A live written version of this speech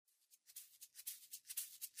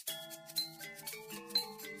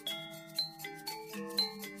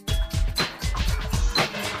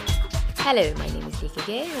Hello, my name is Lika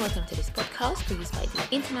Gay and welcome to this podcast produced by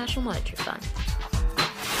the International Monetary Fund.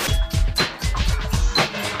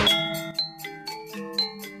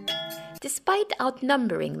 Despite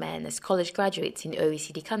outnumbering men as college graduates in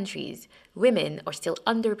OECD countries, women are still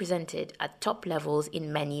underrepresented at top levels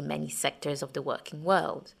in many sectors of the working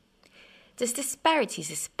world. This disparity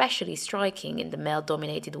is especially striking in the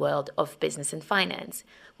male-dominated world of business and finance,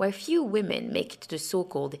 where few women make it to the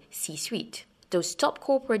so-called C-suite, those top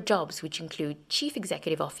corporate jobs which include Chief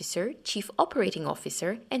Executive Officer, Chief Operating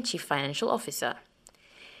Officer, and Chief Financial Officer.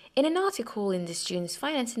 In an article in this June's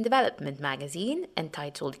Finance and Development magazine,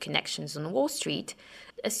 entitled Connections on Wall Street,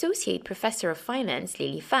 Associate Professor of Finance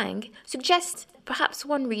Lily Fang suggests perhaps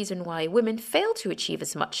one reason why women fail to achieve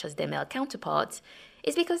as much as their male counterparts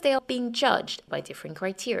is because they are being judged by different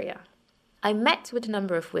criteria. I met with a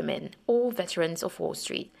number of women, all veterans of Wall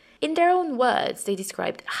Street. In their own words, they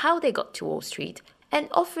described how they got to Wall Street and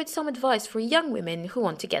offered some advice for young women who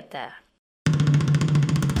want to get there.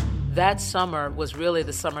 That summer was really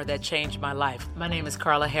the summer that changed my life. My name is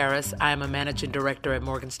Carla Harris. I am a managing director at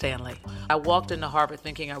Morgan Stanley. I walked into Harvard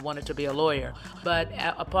thinking I wanted to be a lawyer, but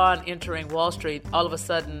upon entering Wall Street, all of a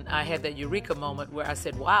sudden I had that eureka moment where I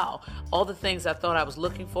said, wow, all the things I thought I was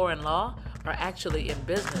looking for in law are actually in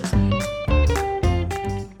business.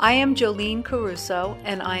 I am Jolene Caruso,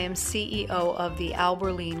 and I am CEO of the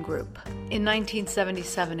Alberline Group. In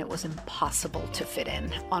 1977, it was impossible to fit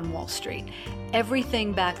in on Wall Street.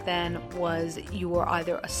 Everything back then was you were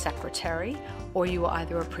either a secretary or you were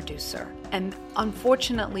either a producer. And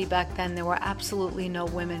unfortunately, back then, there were absolutely no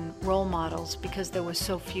women role models because there were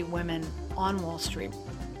so few women on Wall Street.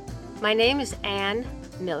 My name is Ann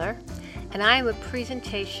Miller, and I am a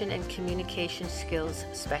presentation and communication skills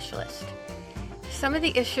specialist. Some of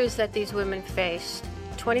the issues that these women faced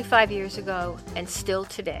 25 years ago and still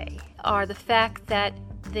today are the fact that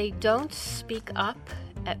they don't speak up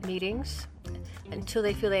at meetings until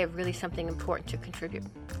they feel they have really something important to contribute.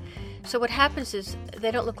 So what happens is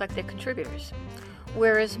they don't look like they're contributors.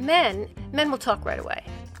 Whereas men will talk right away.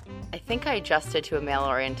 I think I adjusted to a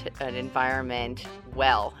male-oriented environment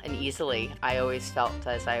well and easily. I always felt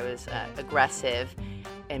as I was aggressive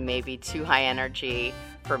and maybe too high energy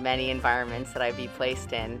for many environments that I'd be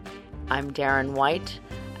placed in. I'm Darren White,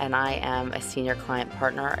 and I am a senior client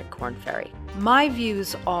partner at Korn Ferry. My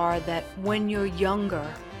views are that when you're younger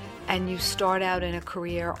and you start out in a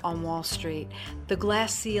career on Wall Street, the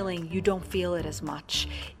glass ceiling, you don't feel it as much.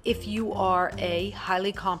 If you are A,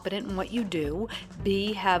 highly competent in what you do,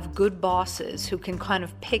 B, have good bosses who can kind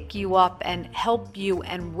of pick you up and help you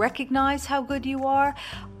and recognize how good you are,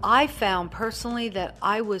 I found personally that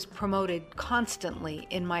I was promoted constantly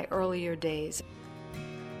in my earlier days.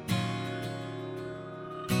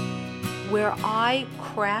 Where I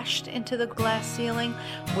crashed into the glass ceiling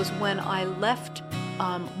was when I left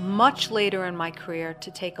much later in my career to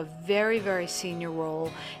take a very senior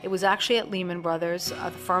role. It was actually at Lehman Brothers. The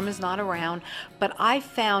firm is not around, but I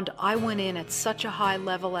found I went in at such a high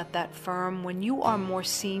level at that firm. When you are more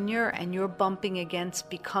senior and you're bumping against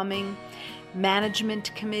becoming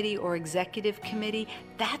management committee or executive committee,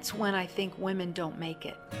 that's when I think women don't make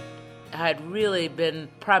it. I had really been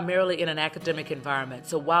primarily in an academic environment.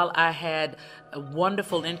 So while I had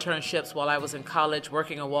wonderful internships while I was in college,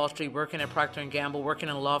 working on Wall Street, working at Procter & Gamble, working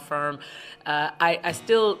in a law firm, I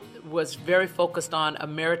still was very focused on a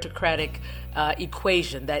meritocratic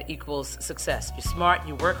equation that equals success. You're smart,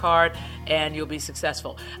 you work hard, and you'll be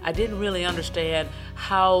successful. I didn't really understand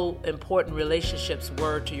how important relationships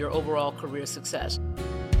were to your overall career success.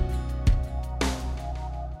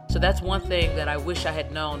 So that's one thing that I wish I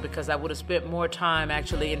had known, because I would have spent more time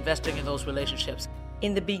actually investing in those relationships.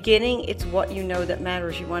 In the beginning, it's what you know that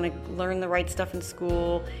matters. You want to learn the right stuff in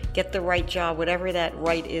school, get the right job, whatever that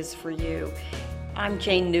right is for you. I'm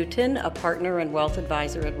Jane Newton, a partner and wealth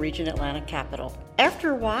advisor at Region Atlantic Capital.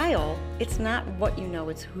 After a while, it's not what you know,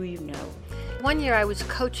 it's who you know. One year I was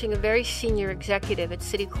coaching a very senior executive at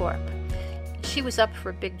Citicorp. She was up for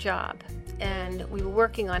a big job, and we were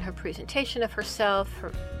working on her presentation of herself,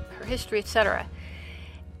 her history, etc.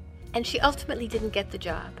 And she ultimately didn't get the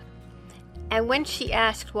job. And when she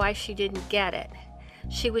asked why she didn't get it,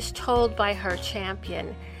 she was told by her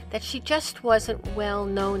champion that she just wasn't well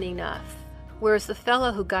known enough, whereas the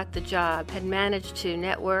fellow who got the job had managed to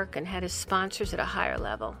network and had his sponsors at a higher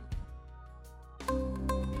level.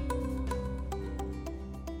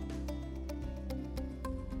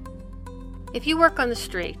 If you work on the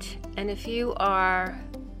street, and if you are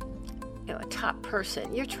a top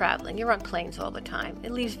person, you're traveling, you're on planes all the time.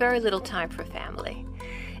 It leaves very little time for family.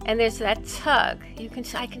 And there's that tug.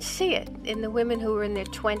 I can see it in the women who are in their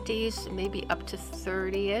 20s, maybe up to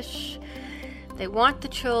 30-ish. They want the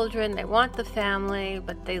children, they want the family,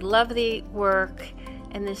 but they love the work,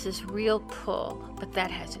 and there's this real pull, but that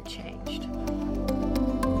hasn't changed.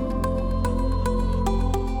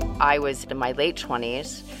 I was in my late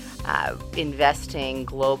 20s, investing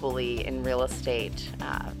globally in real estate.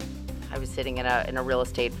 I was sitting in a real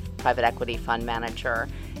estate private equity fund manager,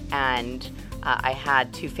 and I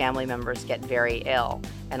had 2 family members get very ill,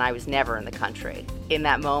 and I was never in the country. In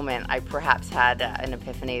that moment, I perhaps had an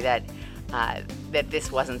epiphany that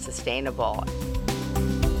this wasn't sustainable.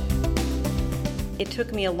 It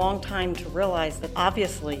took me a long time to realize that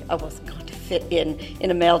obviously I wasn't going to fit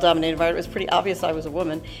in a male-dominated environment. It was pretty obvious I was a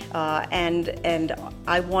woman, and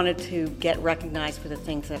I wanted to get recognized for the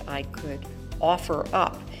things that I could offer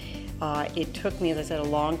up. It took me, as I said, a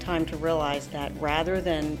long time to realize that rather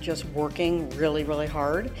than just working really, really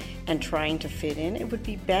hard and trying to fit in, it would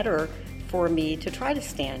be better for me to try to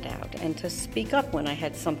stand out and to speak up when I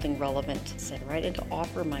had something relevant to say, right, and to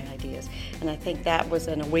offer my ideas. And I think that was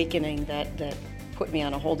an awakening that put me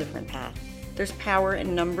on a whole different path. There's power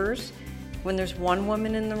in numbers. When there's one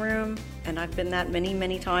woman in the room, and I've been that many,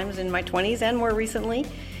 many times in my 20s and more recently,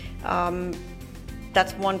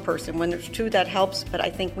 that's one person. When there's 2, that helps, but I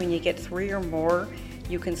think when you get 3 or more,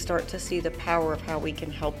 you can start to see the power of how we can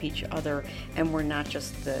help each other, and we're not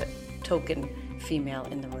just the token female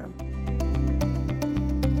in the room.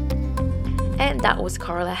 And that was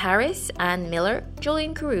Carla Harris, Ann Miller,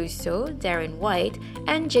 Jolene Caruso, Darren White,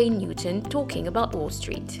 and Jane Newton talking about Wall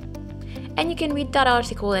Street. And you can read that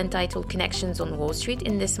article entitled Connections on Wall Street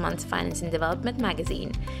in this month's Finance and Development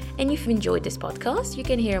magazine. And if you enjoyed this podcast, you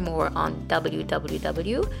can hear more on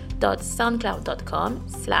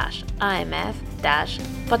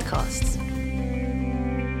www.soundcloud.com/IMF-podcasts.